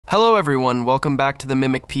Hello everyone, welcome back to the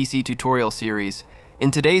Mimic PC tutorial series.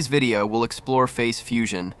 In today's video, we'll explore Face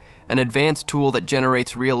Fusion, an advanced tool that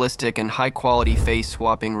generates realistic and high-quality face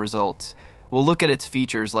swapping results. We'll look at its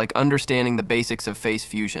features like understanding the basics of Face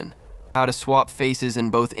Fusion, how to swap faces in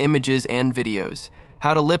both images and videos,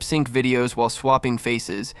 how to lip-sync videos while swapping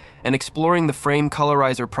faces, and exploring the frame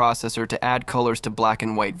Colorizer processor to add colors to black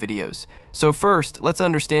and white videos. So first, let's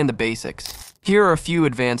understand the basics. Here are a few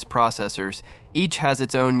advanced processors. Each has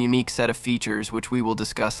its own unique set of features, which we will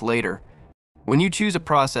discuss later. When you choose a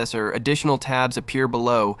processor, additional tabs appear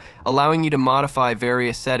below, allowing you to modify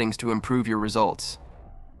various settings to improve your results.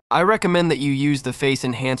 I recommend that you use the Face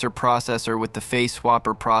Enhancer processor with the Face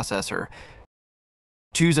Swapper processor.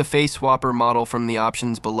 Choose a Face Swapper model from the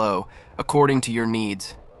options below, according to your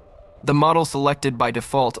needs. The model selected by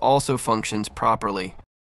default also functions properly.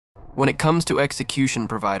 When it comes to execution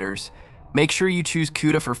providers, make sure you choose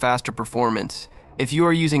CUDA for faster performance. If you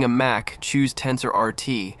are using a Mac, choose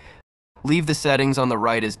TensorRT. Leave the settings on the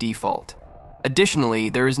right as default. Additionally,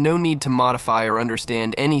 there is no need to modify or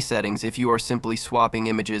understand any settings if you are simply swapping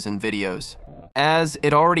images and videos, as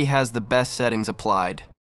it already has the best settings applied.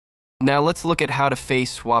 Now let's look at how to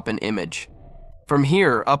face swap an image. From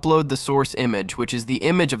here, upload the source image, which is the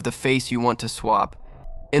image of the face you want to swap.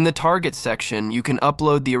 In the target section, you can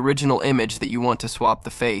upload the original image that you want to swap the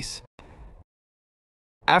face.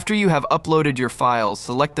 After you have uploaded your files,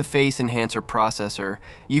 select the Face Enhancer processor.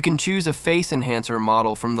 You can choose a Face Enhancer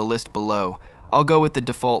model from the list below. I'll go with the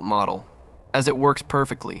default model, as it works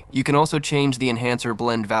perfectly. You can also change the enhancer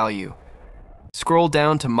blend value. Scroll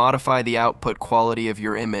down to modify the output quality of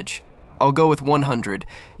your image. I'll go with 100.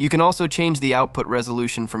 You can also change the output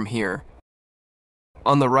resolution from here.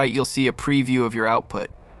 On the right, you'll see a preview of your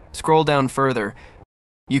output. Scroll down further.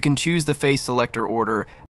 You can choose the face selector order,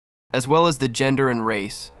 as well as the gender and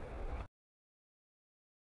race.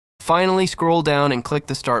 Finally, scroll down and click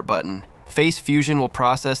the Start button. Face Fusion will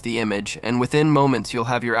process the image, and within moments you'll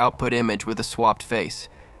have your output image with a swapped face.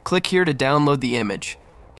 Click here to download the image.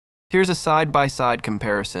 Here's a side-by-side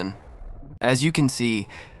comparison. As you can see,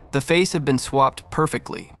 the face have been swapped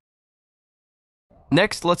perfectly.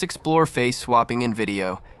 Next, let's explore face swapping in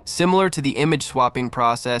video. Similar to the image swapping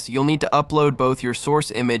process, you'll need to upload both your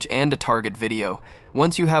source image and a target video.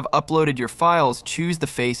 Once you have uploaded your files, choose the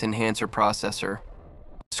Face Enhancer processor.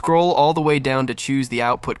 Scroll all the way down to choose the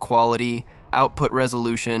output quality, output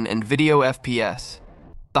resolution, and video FPS.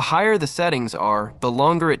 The higher the settings are, the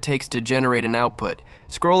longer it takes to generate an output.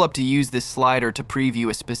 Scroll up to use this slider to preview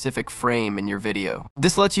a specific frame in your video.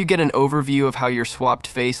 This lets you get an overview of how your swapped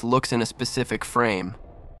face looks in a specific frame.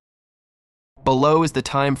 Below is the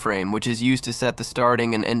time frame, which is used to set the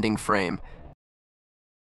starting and ending frame.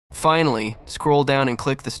 Finally, scroll down and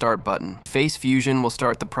click the Start button. Face Fusion will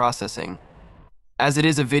start the processing. As it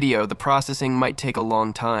is a video, the processing might take a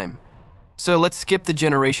long time. So let's skip the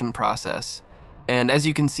generation process. And as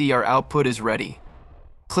you can see, our output is ready.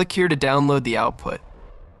 Click here to download the output.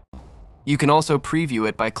 You can also preview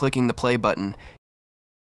it by clicking the play button.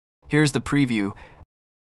 Here's the preview.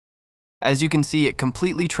 As you can see, it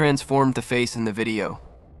completely transformed the face in the video.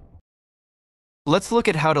 Let's look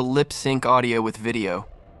at how to lip sync audio with video.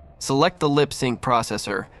 Select the lip sync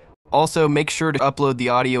processor. Also, make sure to upload the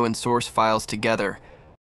audio and source files together.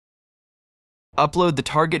 Upload the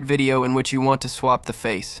target video in which you want to swap the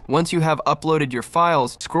face. Once you have uploaded your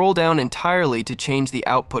files, scroll down entirely to change the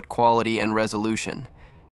output quality and resolution.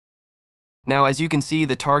 Now, as you can see,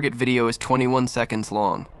 the target video is 21 seconds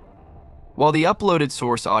long, while the uploaded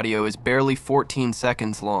source audio is barely 14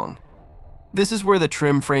 seconds long. This is where the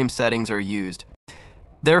trim frame settings are used.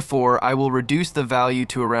 Therefore, I will reduce the value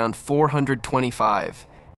to around 425.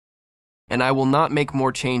 And I will not make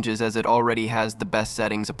more changes as it already has the best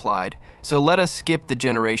settings applied. So let us skip the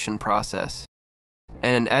generation process.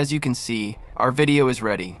 And as you can see, our video is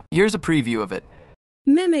ready. Here's a preview of it.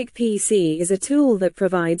 Mimic PC is a tool that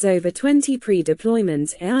provides over 20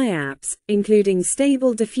 pre-deployment AI apps, including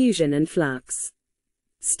Stable Diffusion and Flux.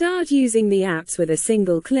 Start using the apps with a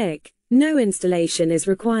single click. No installation is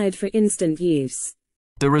required for instant use.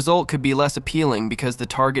 The result could be less appealing because the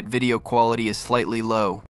target video quality is slightly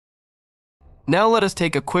low. Now let us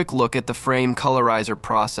take a quick look at the frame Colorizer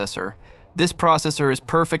processor. This processor is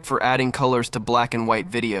perfect for adding colors to black and white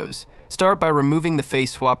videos. Start by removing the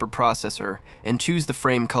Face Swapper processor and choose the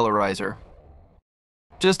frame Colorizer.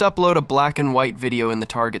 Just upload a black and white video in the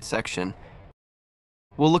target section.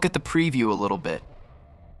 We'll look at the preview a little bit.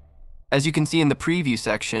 As you can see in the preview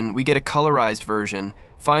section, we get a colorized version.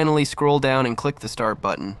 Finally, scroll down and click the Start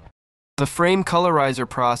button. The frame Colorizer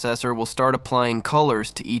processor will start applying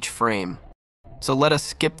colors to each frame. So let us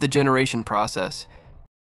skip the generation process.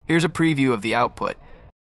 Here's a preview of the output.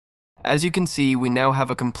 As you can see, we now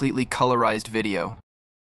have a completely colorized video.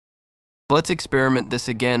 Let's experiment this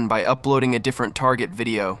again by uploading a different target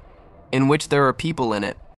video, in which there are people in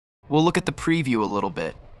it. We'll look at the preview a little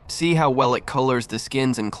bit, see how well it colors the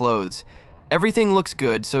skins and clothes. Everything looks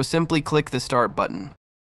good, so simply click the start button.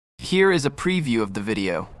 Here is a preview of the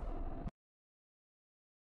video.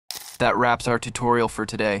 That wraps our tutorial for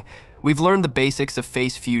today. We've learned the basics of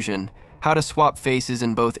face fusion, how to swap faces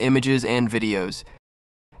in both images and videos,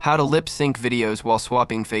 how to lip sync videos while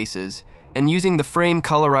swapping faces, and using the frame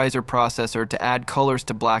colorizer processor to add colors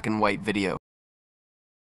to black and white video.